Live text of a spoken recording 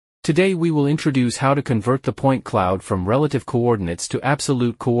Today we will introduce how to convert the point cloud from relative coordinates to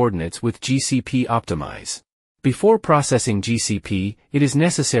absolute coordinates with GCP Optimize. Before processing GCP, it is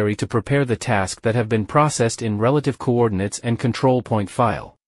necessary to prepare the tasks that have been processed in relative coordinates and control point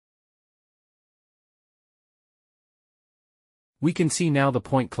file. We can see now the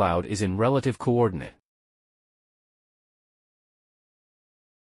point cloud is in relative coordinate.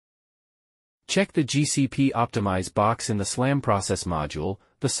 Check the GCP Optimize box in the SLAM process module.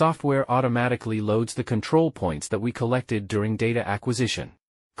 The software automatically loads the control points that we collected during data acquisition.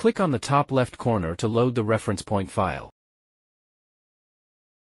 Click on the top left corner to load the reference point file.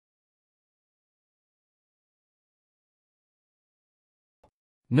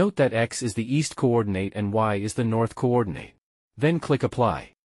 Note that X is the east coordinate and Y is the north coordinate. Then click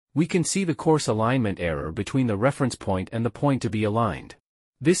Apply. We can see the course alignment error between the reference point and the point to be aligned.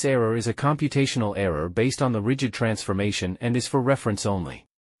 This error is a computational error based on the rigid transformation and is for reference only.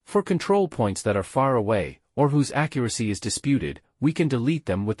 For control points that are far away, or whose accuracy is disputed, we can delete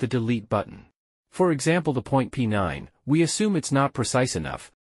them with the Delete button. For example, the point P9, we assume it's not precise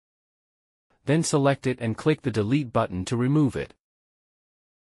enough. Then select it and click the Delete button to remove it.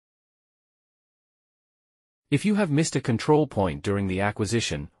 If you have missed a control point during the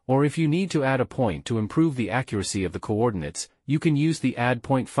acquisition, or if you need to add a point to improve the accuracy of the coordinates, you can use the Add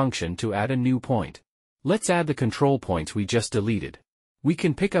Point function to add a new point. Let's add the control points we just deleted. We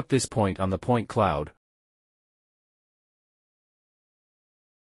can pick up this point on the point cloud,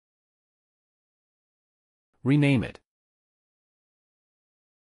 rename it,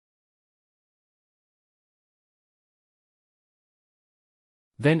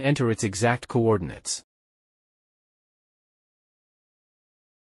 then enter its exact coordinates.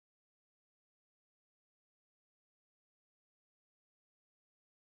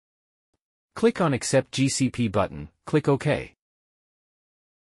 Click on Accept GCP button, click OK.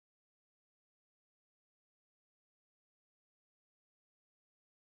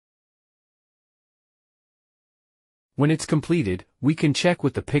 When it's completed, we can check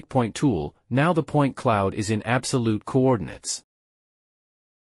with the Pick Point tool. Now the point cloud is in absolute coordinates.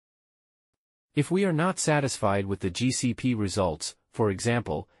 If we are not satisfied with the GCP results, for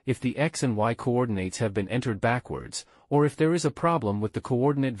example, if the X and Y coordinates have been entered backwards, or if there is a problem with the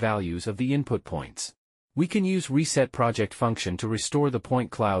coordinate values of the input points, we can use Reset Project function to restore the point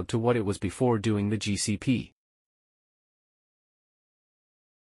cloud to what it was before doing the GCP.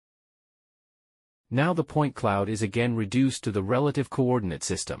 Now the point cloud is again reduced to the relative coordinate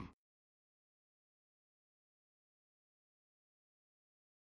system.